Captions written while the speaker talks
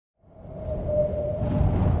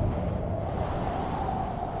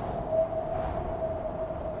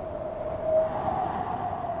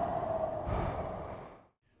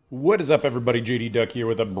What is up, everybody? JD Duck here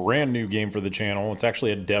with a brand new game for the channel. It's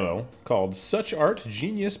actually a demo called SuchArt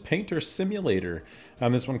Genius Painter Simulator.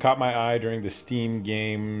 This one caught my eye during the Steam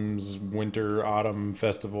Games Winter Autumn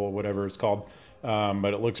Festival, whatever it's called.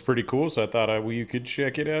 But it looks pretty cool, so I thought we could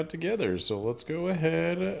check it out together. So let's go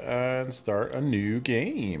ahead and start a new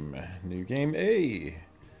game. New game A.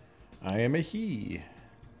 I am a he.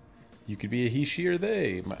 You could be a he, she, or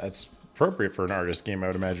they. That's appropriate for an artist game, I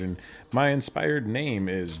would imagine. My inspired name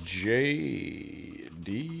is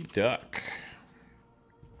J.D. Duck.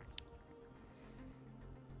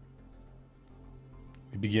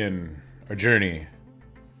 We begin our journey.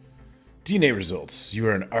 DNA results. You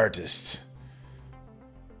are an artist.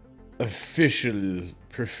 Official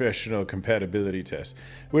professional compatibility test.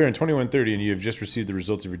 We are in 2130 and you have just received the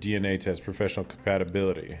results of your DNA test, professional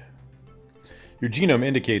compatibility. Your genome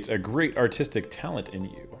indicates a great artistic talent in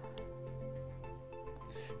you.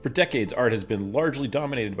 For decades, art has been largely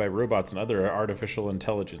dominated by robots and other artificial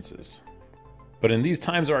intelligences. But in these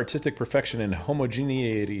times of artistic perfection and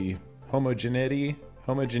homogeneity, anyways,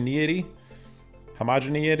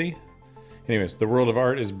 the world of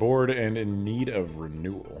art is bored and in need of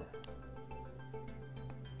renewal.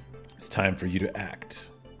 It's time for you to act.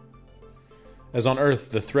 As on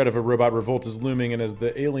Earth, the threat of a robot revolt is looming, and as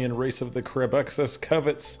the alien race of the Krebuxus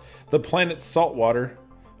covets the planet's saltwater,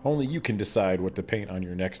 only you can decide what to paint on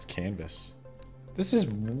your next canvas. This is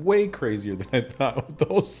way crazier than I thought with the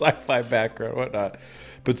whole sci-fi background and whatnot.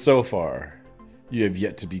 But so far, you have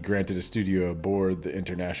yet to be granted a studio aboard the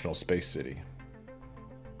International Space City.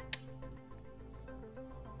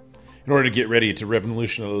 In order to get ready to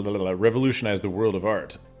revolutionize the world of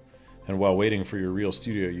art, and while waiting for your real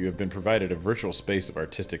studio, you have been provided a virtual space of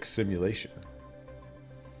artistic simulation.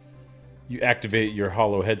 You activate your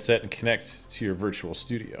hollow headset and connect to your virtual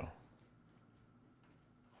studio.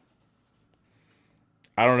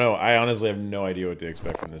 I don't know. I honestly have no idea what to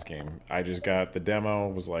expect from this game. I just got the demo,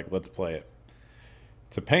 was like, let's play it.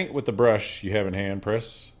 To paint with the brush you have in hand,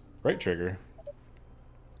 press right trigger.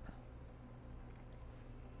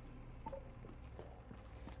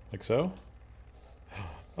 Like so.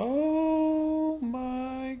 Oh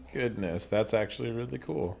my goodness. That's actually really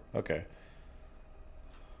cool. Okay.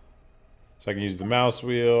 So I can use the mouse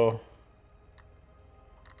wheel.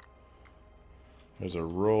 There's a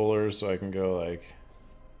roller so I can go like...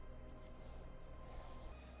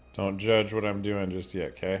 Don't judge what I'm doing just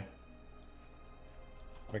yet, okay?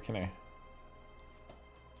 Where can I...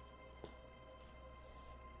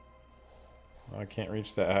 I can't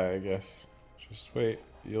reach that high, I guess. Just wait.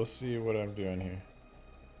 You'll see what I'm doing here.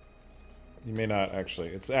 You may not actually.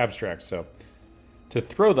 It's abstract, so... To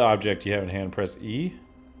throw the object you have in hand, press E.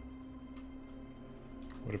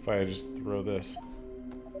 What if I just throw this?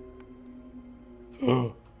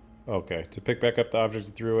 Oh, okay. To pick back up the object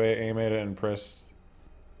you threw away, aim at it and press...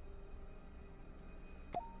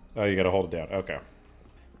 Oh, you gotta hold it down. Okay.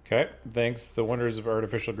 Okay. Thanks to the wonders of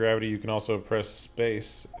artificial gravity, you can also press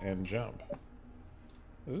space and jump.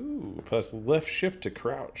 Ooh, press left shift to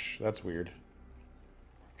crouch. That's weird.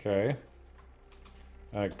 Okay.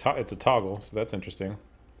 It's a toggle, so that's interesting.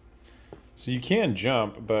 So you can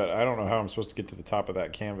jump, but I don't know how I'm supposed to get to the top of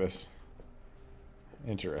that canvas.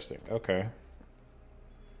 Interesting. Okay.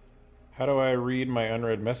 How do I read my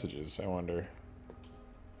unread messages, I wonder?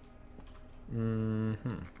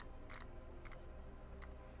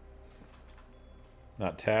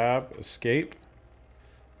 Not tab. Escape.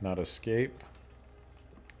 Not escape.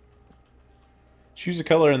 Choose a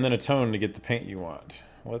color and then a tone to get the paint you want.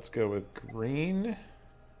 Let's go with green.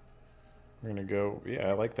 We're gonna go, yeah,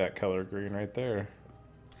 I like that color green right there.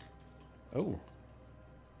 Oh.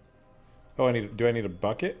 Oh, do I need a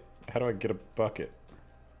bucket? How do I get a bucket?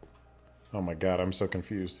 Oh my god, I'm so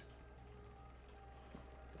confused.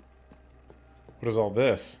 What is all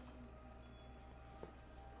this?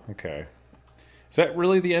 Okay. Is that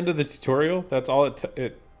really the end of the tutorial? That's all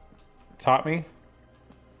it taught me?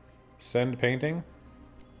 Send painting?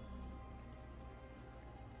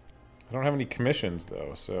 I don't have any commissions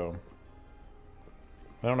though, so...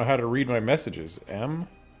 I don't know how to read my messages. M?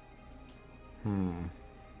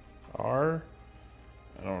 R?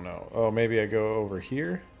 I don't know. Oh, maybe I go over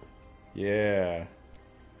here? Yeah.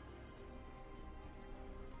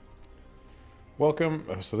 Welcome.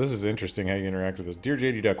 Oh, so this is interesting how you interact with this. Dear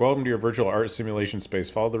JD Duck, welcome to your virtual art simulation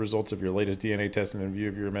space. Follow the results of your latest DNA test and in view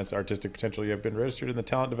of your immense artistic potential, you have been registered in the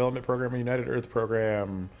Talent Development Program of United Earth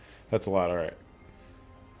Program. That's a lot. All right.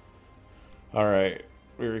 All right.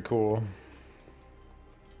 Very cool.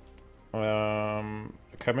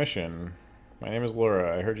 Commission. My name is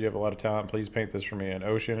Laura. I heard you have a lot of talent. Please paint this for me. An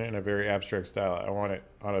ocean in a very abstract style. I want it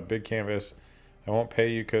on a big canvas I won't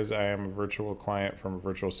pay you because I am a virtual client from a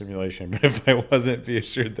virtual simulation, but if I wasn't, be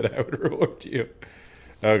assured that I would reward you.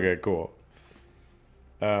 Okay, cool.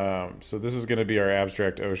 So this is going to be our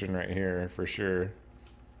abstract ocean right here for sure.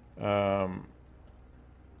 What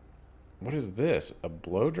is this? A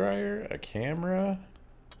blow dryer? A camera?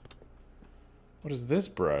 What is this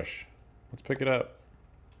brush? Let's pick it up.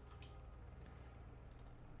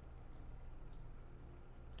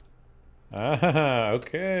 Ah,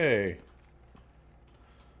 okay.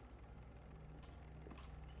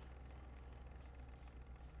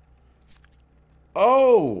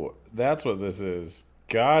 Oh, that's what this is.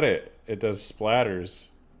 Got it. It does splatters.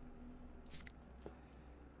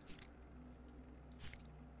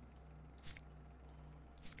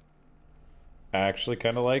 I actually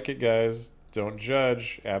kind of like it, guys. Don't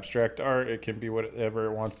judge. Abstract art, it can be whatever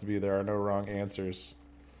it wants to be. There are no wrong answers.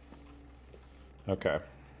 Okay.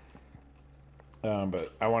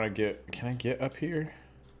 But I want to get... Can I get up here?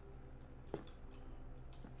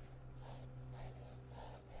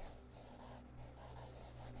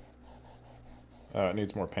 Oh, it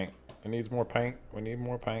needs more paint. It needs more paint. We need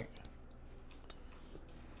more paint.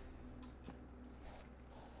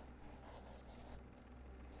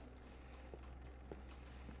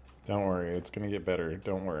 Don't worry, it's gonna get better.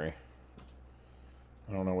 Don't worry.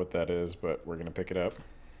 I don't know what that is, but we're gonna pick it up.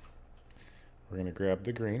 We're gonna grab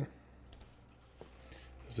the green.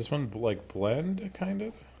 Is this one like blend, kind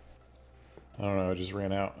of? I don't know, it just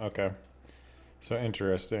ran out. Okay. So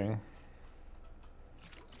interesting.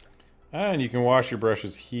 Ah, and you can wash your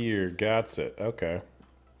brushes here. Got it. Okay.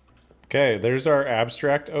 Okay, there's our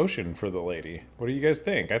abstract ocean for the lady. What do you guys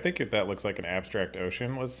think? I think that looks like an abstract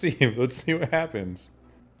ocean. Let's see. Let's see what happens.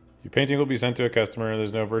 Your painting will be sent to a customer.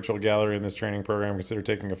 There's no virtual gallery in this training program. Consider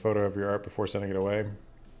taking a photo of your art before sending it away.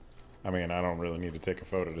 I mean, I don't really need to take a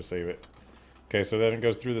photo to save it. Okay, so then it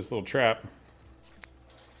goes through this little trap.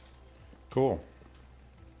 Cool.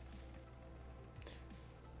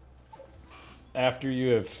 After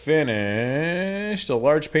you have finished a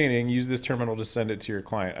large painting, use this terminal to send it to your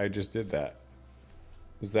client. I just did that.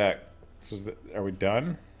 Is that... So is that, are we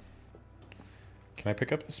done? Can I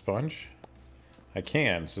pick up the sponge? I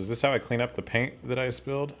can. So is this how I clean up the paint that I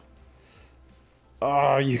spilled?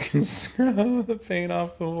 Oh, you can scrub the paint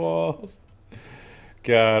off the walls.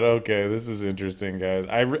 God, okay. This is interesting, guys.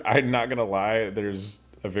 I'm not gonna lie. There's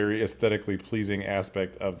a very aesthetically pleasing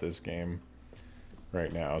aspect of this game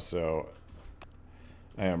right now, so...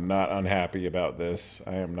 I am not unhappy about this.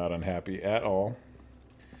 I am not unhappy at all.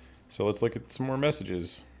 So let's look at some more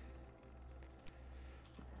messages.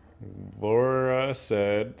 Laura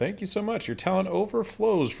said, "Thank you so much. Your talent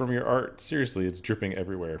overflows from your art. Seriously, it's dripping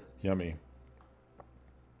everywhere. Yummy."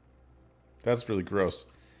 That's really gross.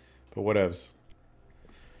 But whatevs.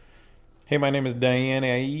 Hey, my name is Diane.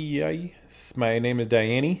 My name is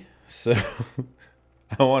Diane. So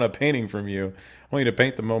I want a painting from you. I want you to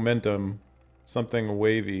paint the momentum. Something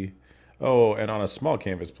wavy. Oh, and on a small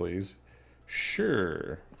canvas, please.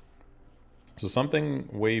 Sure. So something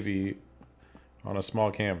wavy on a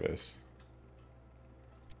small canvas.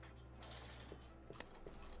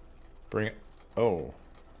 Bring it. Oh.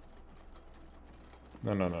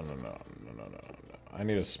 No. I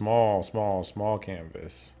need a small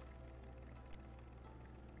canvas.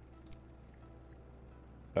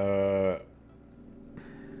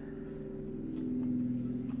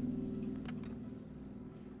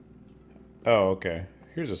 Oh, okay.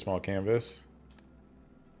 Here's a small canvas.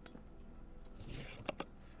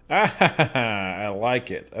 Ah, I like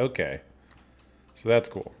it. Okay. So that's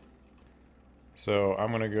cool. So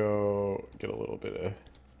I'm gonna go get a little bit of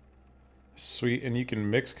sweet, and you can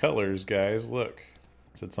mix colors, guys. Look.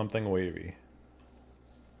 It said something wavy.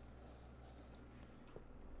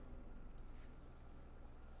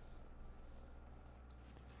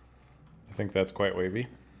 I think that's quite wavy.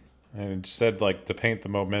 And it said, like, to paint the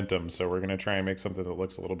momentum, so we're going to try and make something that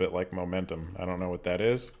looks a little bit like momentum. I don't know what that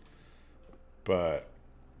is, but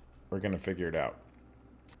we're going to figure it out.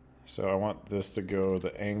 So I want this to go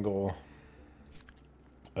the angle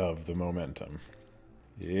of the momentum.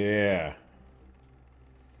 Yeah.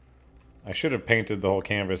 I should have painted the whole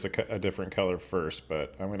canvas a different color first,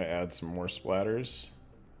 but I'm going to add some more splatters.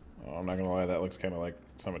 Oh, I'm not going to lie, that looks kind of like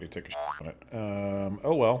somebody took a shit on it.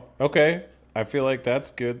 Oh well. Okay. I feel like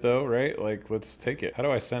that's good though, right? Like, let's take it. How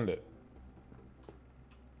do I send it?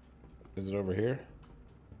 Is it over here?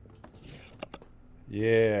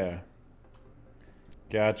 Yeah.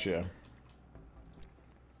 Gotcha.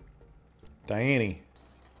 Diane.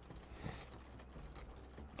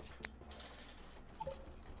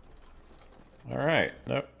 All right.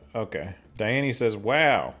 Nope. Okay. Diane says,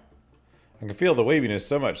 "Wow. I can feel the waviness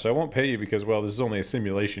so much, so I won't pay you because, well, this is only a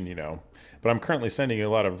simulation, you know. But I'm currently sending you a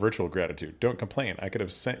lot of virtual gratitude. Don't complain. I could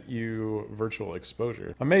have sent you virtual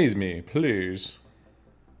exposure. Amaze me, please.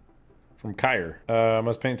 From Kyre.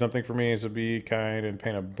 Must paint something for me, so be kind and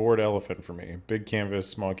paint a bored elephant for me. Big canvas,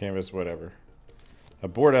 small canvas, whatever. A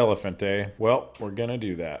bored elephant, eh? Well, we're gonna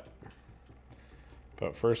do that.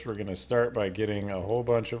 But first we're gonna start by getting a whole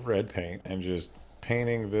bunch of red paint and just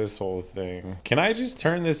painting this whole thing. Can I just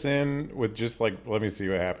turn this in with just like, let me see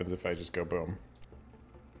what happens if I just go boom.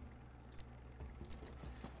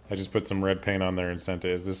 I just put some red paint on there and sent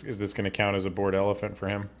it. Is this gonna count as a bored elephant for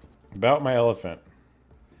him? About my elephant.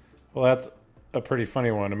 Well, that's a pretty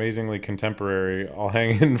funny one. Amazingly contemporary. I'll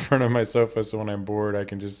hang it in front of my sofa so when I'm bored I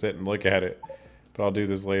can just sit and look at it. But I'll do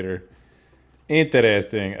this later.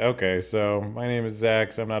 Interesting. Okay, so my name is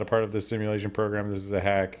Zach. So I'm not a part of this simulation program. This is a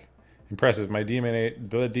hack. Impressive. My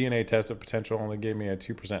DNA test of potential only gave me a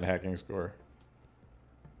 2% hacking score.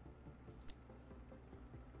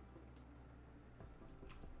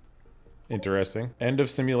 Interesting. End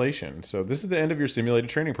of simulation. So this is the end of your simulated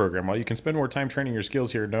training program. While you can spend more time training your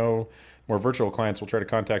skills here, no more virtual clients will try to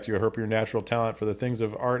contact you. I hope your natural talent for the things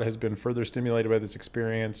of art has been further stimulated by this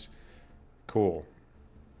experience. Cool.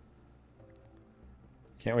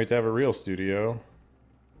 Can't wait to have a real studio.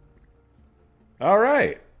 All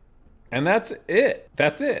right. And that's it.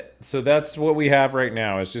 That's it. So that's what we have right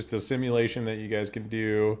now. It's just a simulation that you guys can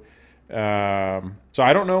do. So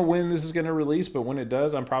I don't know when this is going to release, but when it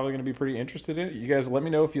does, I'm probably going to be pretty interested in it. You guys let me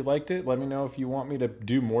know if you liked it. Let me know if you want me to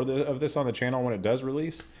do more of this on the channel when it does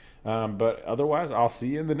release. But otherwise, I'll see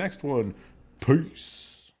you in the next one.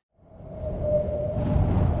 Peace.